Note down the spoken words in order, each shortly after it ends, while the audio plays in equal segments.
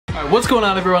Alright, what's going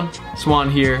on everyone?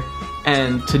 Swan here,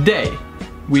 and today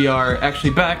we are actually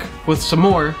back with some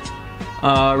more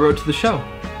Road to the Show.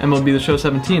 MLB The Show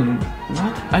 17. What?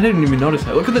 I didn't even notice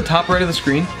that. Look at the top right of the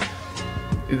screen.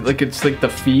 It's like the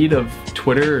feed of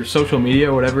Twitter or social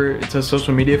media or whatever. It says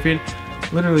social media feed.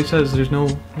 It literally says there's no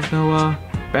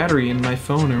battery in my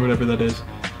phone or whatever that is.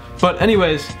 But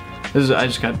anyways, I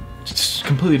just got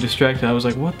completely distracted. I was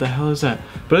like, what the hell is that?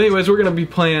 But anyways, we're gonna be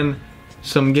playing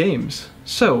some games,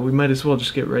 so we might as well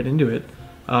just get right into it.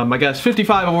 I got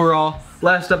 55 overall.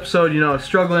 Last episode, you know, I was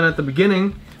struggling at the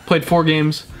beginning. Played 4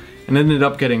 games and ended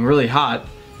up getting really hot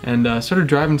and started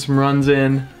driving some runs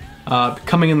in,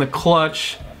 coming in the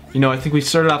clutch. You know, I think we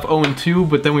started off 0-2,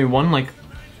 but then we won like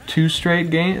 3 straight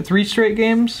games.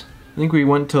 I think we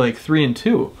went to like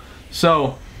 3-2.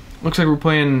 So looks like we're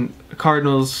playing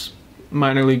Cardinals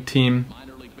minor league team.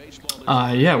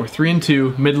 Yeah, we're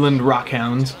 3-2, Midland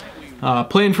Rockhounds.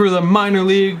 Playing for the minor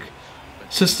league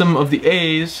system of the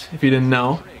A's, if you didn't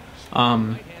know.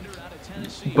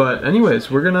 But anyways,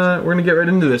 we're gonna get right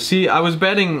into this. See, I was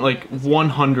batting like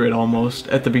 100 almost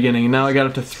at the beginning, and now I got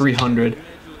up to 300.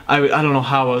 I don't know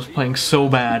how I was playing so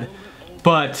bad,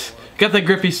 but got that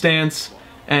grippy stance.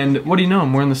 And what do you know?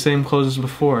 I'm wearing the same clothes as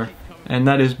before, and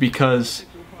that is because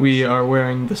we are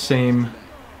wearing the same.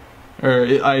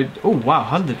 Oh wow,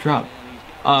 how did it drop?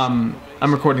 I'm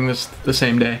recording this the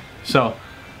same day. So,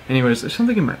 anyways, there's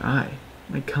something in my eye.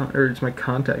 It's my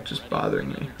contact just bothering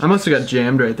me. I must have got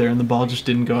jammed right there and the ball just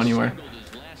didn't go anywhere.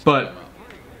 But,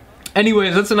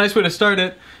 anyways, that's a nice way to start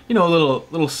it. You know, a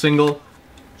little single.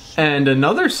 And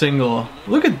another single.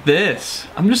 Look at this.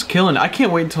 I'm just killing it. I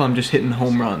can't wait until I'm just hitting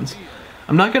home runs.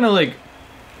 I'm not gonna like,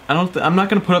 I'm not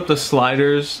gonna put up the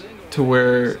sliders to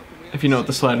where, if you know what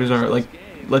the sliders are, like,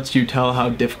 lets you tell how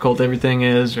difficult everything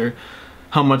is or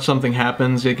how much something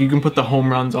happens. Like, you can put the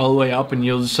home runs all the way up and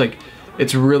you'll just like,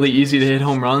 it's really easy to hit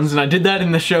home runs. And I did that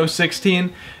in the show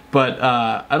 16, but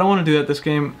I don't want to do that this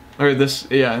game, or in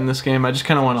this game. I just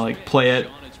kind of want to like play it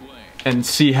and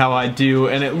see how I do,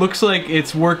 and it looks like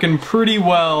it's working pretty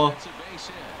well.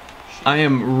 I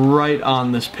am right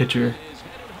on this pitcher.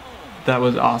 That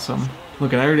was awesome.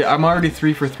 Look, I'm already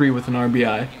 3 for 3 with an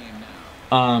RBI.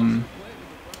 I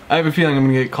have a feeling I'm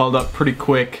gonna get called up pretty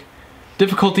quick.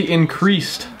 Difficulty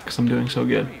increased because I'm doing so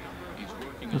good.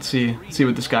 Let's see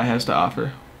what this guy has to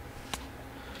offer.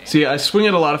 See, I swing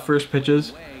at a lot of first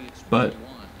pitches, but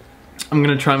I'm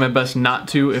gonna try my best not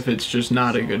to if it's just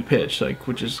not a good pitch, like,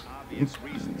 which is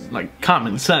like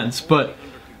common sense. But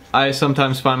I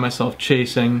sometimes find myself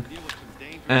chasing,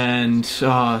 and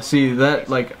see that,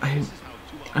 like,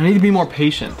 I need to be more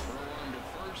patient.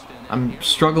 I'm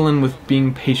struggling with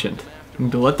being patient. I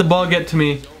need to let the ball get to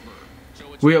me.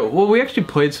 We actually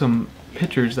played some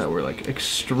pitchers that were like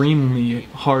extremely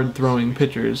hard throwing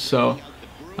pitchers, so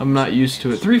I'm not used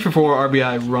to it. 3 for 4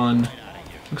 RBI run.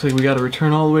 Looks like we got to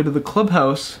return all the way to the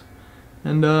clubhouse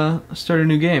and start a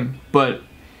new game. But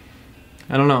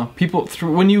I don't know.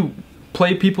 When you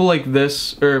play people like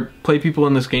this, or play people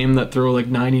in this game that throw like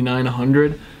 99,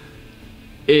 100,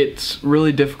 it's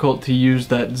really difficult to use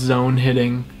that zone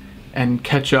hitting and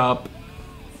catch up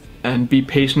and be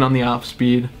patient on the off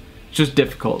speed. It's just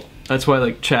difficult. That's why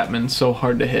like Chapman's so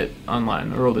hard to hit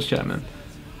online, or Oldest Chapman.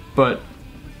 But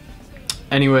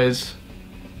anyways,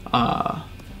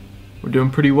 we're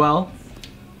doing pretty well.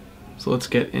 So let's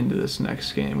get into this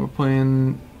next game. We're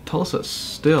playing Tulsa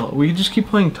still. We just keep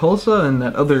playing Tulsa and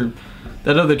that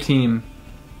other team.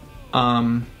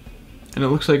 And it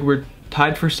looks like we're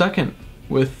tied for second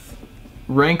with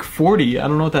rank 40. I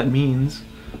don't know what that means,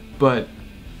 but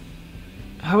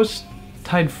how is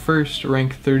tied first,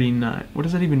 rank 39? What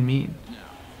does that even mean?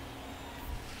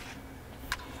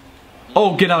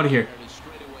 Oh, get out of here.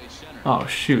 Oh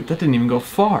shoot, that didn't even go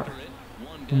far.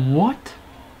 What?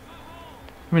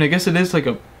 I mean, I guess it is like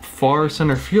a far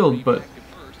center field, but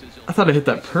I thought I hit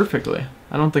that perfectly.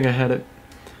 I don't think I had it.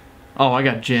 Oh, I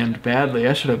got jammed badly.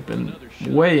 I should have been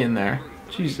way in there.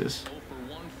 Jesus.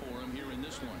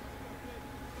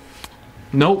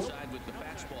 Nope.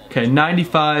 Okay,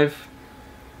 95.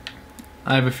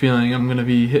 I have a feeling I'm gonna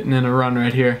be hitting in a run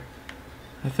right here.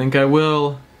 I think I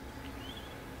will.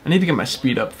 I need to get my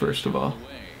speed up first of all,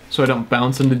 so I don't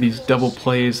bounce into these double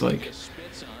plays like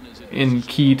in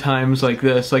key times like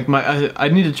this. Like I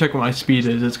need to check what my speed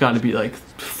is. It's got to be like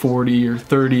 40 or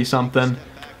 30 something.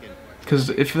 Because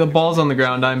if the ball's on the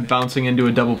ground, I'm bouncing into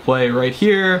a double play right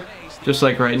here, just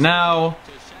like right now.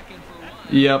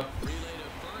 Yep,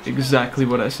 exactly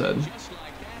what I said.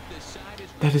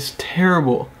 That is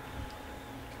terrible.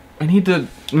 I need to...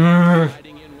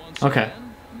 Okay.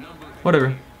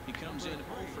 Whatever.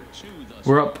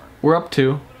 We're up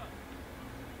 2.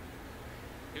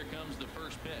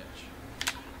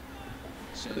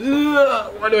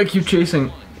 Why do I keep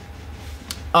chasing?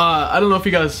 I don't know if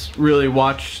you guys really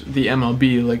watch the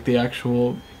MLB, like the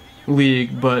actual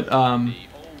league, but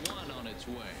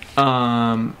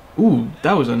ooh,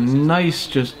 that was a nice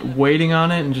just waiting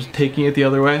on it and just taking it the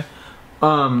other way.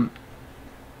 I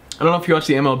don't know if you watch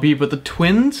the MLB, but the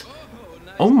Twins,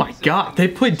 oh my god, they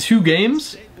played 2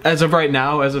 games as of right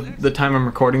now, as of the time I'm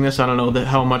recording this. I don't know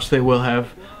how much they will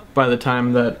have by the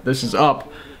time that this is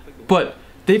up, but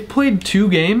they've played 2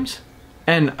 games,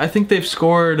 and I think they've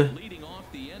scored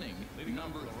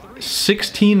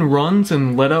 16 runs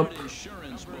and let up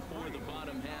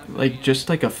like just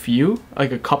like a few,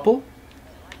 like a couple.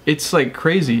 It's like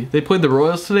crazy. They played the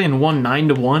Royals today and won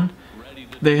 9-1.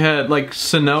 They had like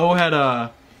Sano had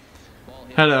a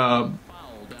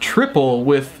triple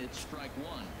with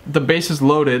the bases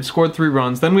loaded, scored 3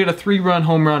 runs. Then we had a 3-run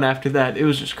home run after that. It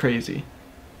was just crazy.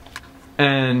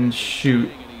 And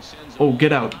shoot. Oh,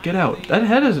 get out, get out. That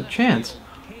head has a chance.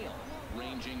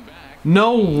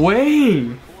 No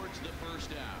way!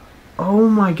 Oh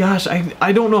my gosh,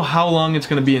 I don't know how long it's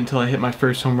gonna be until I hit my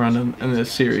first home run in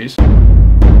this series.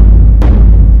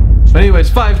 But anyways,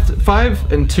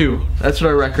 5-2. That's what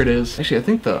our record is. Actually, I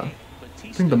think the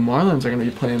Marlins are gonna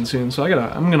be playing soon, so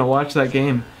I'm gonna watch that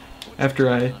game after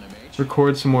I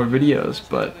record some more videos.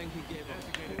 But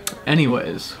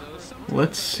anyways,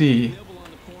 let's see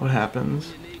what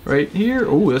happens right here.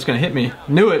 Oh, that's gonna hit me.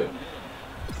 Knew it.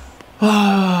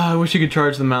 I wish you could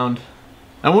charge the mound.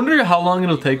 I wonder how long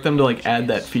it'll take them to like add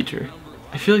that feature.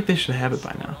 I feel like they should have it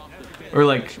by now, or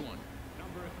like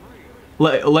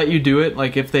let you do it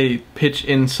like if they pitch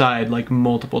inside like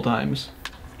multiple times.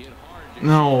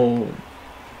 No,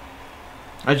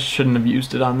 I just shouldn't have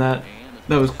used it on that.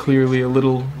 That was clearly a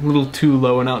little too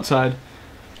low and outside.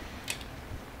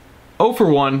 0 for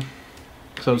 1,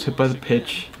 because I was hit by the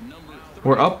pitch.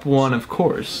 We're up 1, of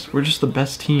course. We're just the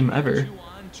best team ever.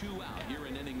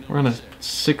 We're on a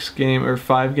 6-game or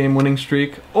 5-game winning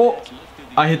streak. Oh,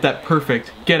 I hit that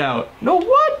perfect. Get out. No,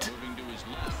 what?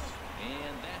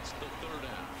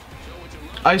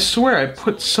 I swear I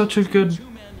put such a good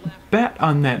bat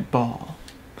on that ball.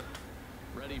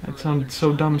 That sounded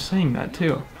so dumb saying that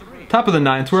too. Top of the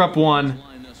 9th, we're up 1.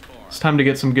 It's time to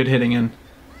get some good hitting in.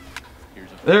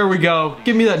 There we go.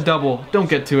 Give me that double. Don't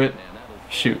get to it.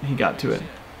 Shoot, he got to it.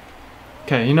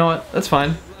 Okay, you know what? That's fine.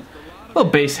 A little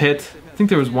base hit. I think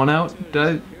there was 1 out.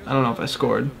 I don't know if I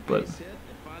scored, but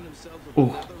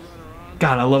ooh,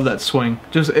 God, I love that swing.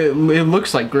 Just it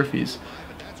looks like Griffey's,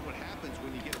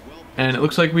 and it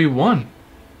looks like we won.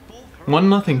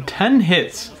 1-0. 10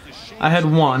 hits. I had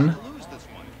 1,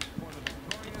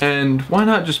 and why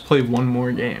not just play 1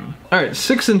 more game? All right,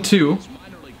 6-2.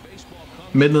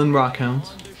 Midland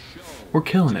Rockhounds. We're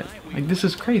killing it. Like, this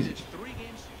is crazy.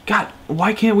 God,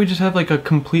 why can't we just have like a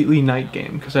completely night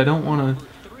game? Because I don't want to.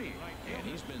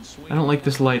 I don't like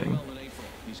this lighting.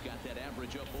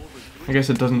 I guess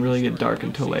it doesn't really get dark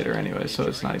until later anyway, so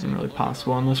it's not even really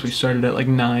possible unless we started at like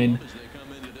 9.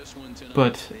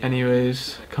 But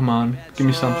anyways, come on, give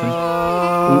me something.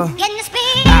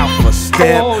 Alpha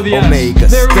step, oh, yes. Omega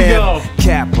there we step, go.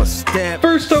 Kappa step.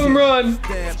 First home run.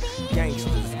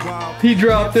 He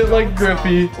dropped it like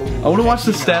Griffey. I want to watch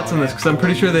the stats on this because I'm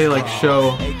pretty sure they like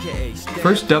show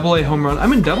first AA home run.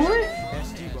 I'm in AA?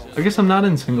 I guess I'm not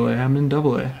in single A, I'm in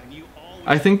AA.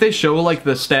 I think they show like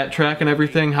the stat track and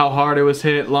everything, how hard it was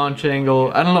hit, launch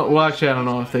angle. I don't know, well actually I don't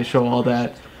know if they show all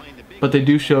that, but they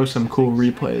do show some cool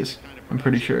replays, I'm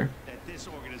pretty sure.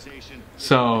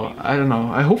 So, I don't know,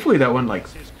 hopefully that went like,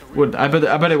 I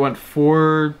bet it went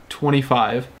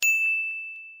 425.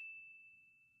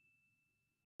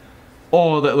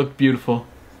 Oh, that looked beautiful.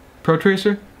 Pro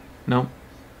Tracer? No.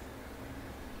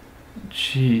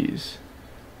 Jeez.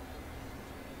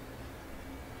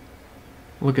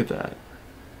 Look at that.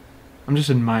 I'm just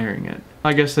admiring it.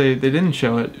 I guess they didn't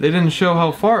show it. They didn't show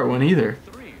how far it went either.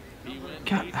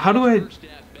 God, how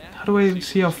do I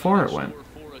see how far it went?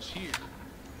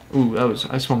 Ooh,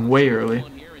 I swung way early.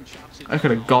 I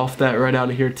could have golfed that right out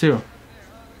of here too.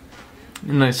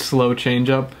 A nice slow change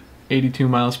up, 82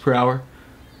 miles per hour.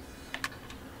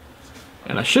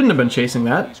 And I shouldn't have been chasing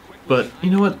that, but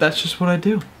you know what? That's just what I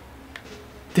do.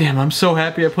 Damn, I'm so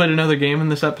happy I played another game in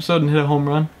this episode and hit a home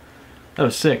run. That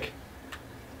was sick.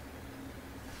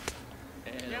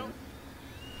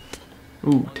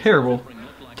 Ooh, terrible.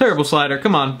 Terrible slider,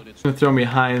 come on. It's gonna throw me a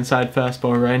high inside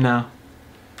fastball right now.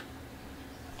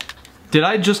 Did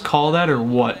I just call that or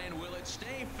what?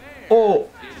 Oh!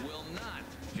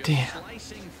 Damn.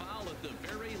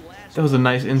 That was a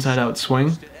nice inside out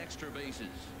swing.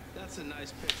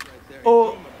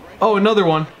 Oh! Oh, another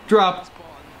one. Drop.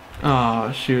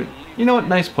 Oh, shoot. You know what?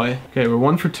 Nice play. Okay, we're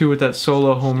 1 for 2 with that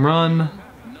solo home run.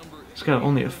 He's got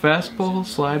only a fastball,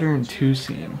 slider, and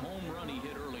 2-seam.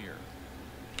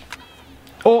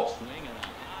 Oh!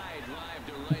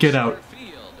 Get out.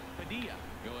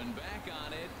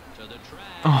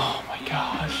 Oh my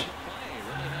gosh.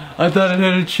 I thought it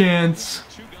had a chance.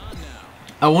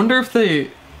 I wonder if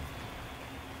they...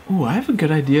 Ooh, I have a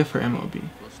good idea for MLB.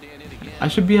 I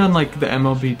should be on like the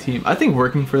MLB team. I think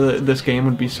working for this game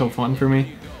would be so fun for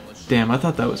me. Damn, I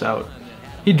thought that was out.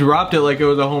 He dropped it like it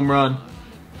was a home run.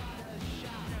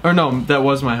 Or no, that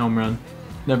was my home run.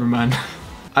 Never mind.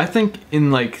 I think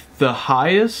in like the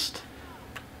highest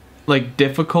like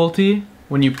difficulty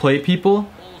when you play people,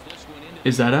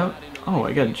 is that out? Oh,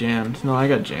 I got jammed. No, I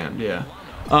got jammed, yeah.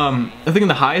 I think in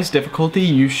the highest difficulty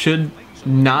you should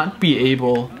not be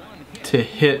able to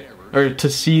hit or to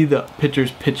see the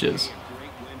pitcher's pitches.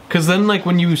 Cause then like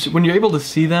when you're able to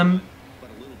see them,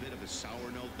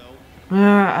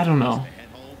 I don't know.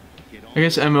 I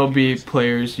guess MLB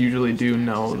players usually do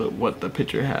know what the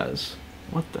pitcher has.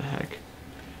 What the heck?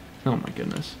 Oh my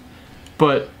goodness.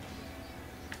 But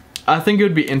I think it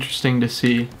would be interesting to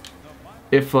see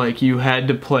if like you had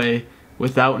to play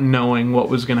without knowing what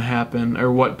was gonna happen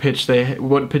or what pitches they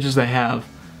have,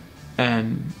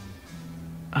 and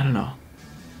I don't know.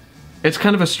 It's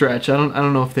kind of a stretch. I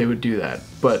don't know if they would do that.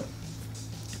 But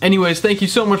anyways, thank you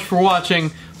so much for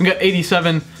watching. We got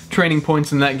 87 training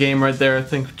points in that game right there. I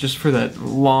think just for that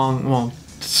long, well,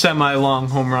 semi-long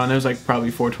home run. It was like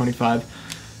probably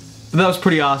 425. But that was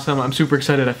pretty awesome. I'm super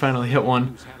excited I finally hit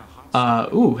one.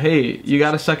 Ooh, hey, you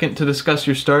got a second to discuss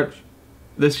your start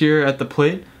this year at the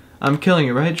plate? I'm killing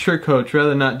it, right? Sure, coach.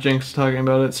 Rather not jinx talking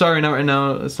about it. Sorry, not right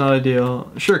now. It's not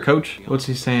ideal. Sure, coach. What's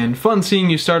he saying? Fun seeing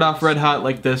you start off red hot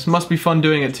like this. Must be fun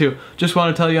doing it too. Just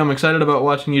want to tell you I'm excited about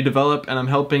watching you develop, and I'm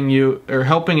helping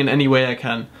in any way I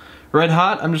can. Red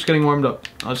hot? I'm just getting warmed up.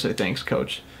 I'll just say thanks,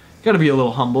 coach. Gotta be a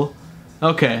little humble.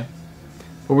 Okay.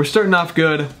 Well, we're starting off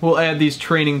good. We'll add these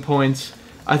training points.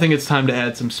 I think it's time to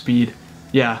add some speed.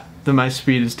 Yeah, my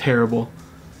speed is terrible.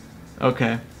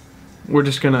 Okay. We're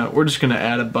just gonna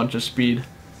add a bunch of speed.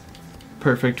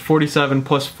 Perfect. 47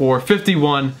 plus 4,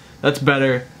 51. That's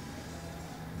better.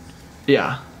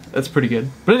 Yeah, that's pretty good.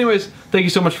 But anyways, thank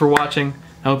you so much for watching.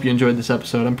 I hope you enjoyed this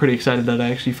episode. I'm pretty excited that I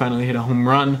actually finally hit a home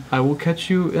run. I will catch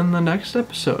you in the next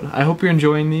episode. I hope you're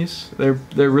enjoying these. They're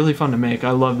really fun to make.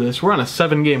 I love this. We're on a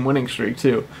 7-game winning streak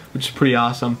too, which is pretty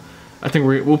awesome. I think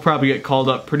we'll probably get called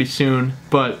up pretty soon.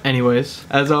 But anyways,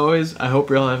 as always, I hope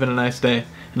you're all having a nice day,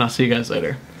 and I'll see you guys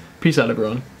later. Peace out,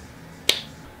 everyone.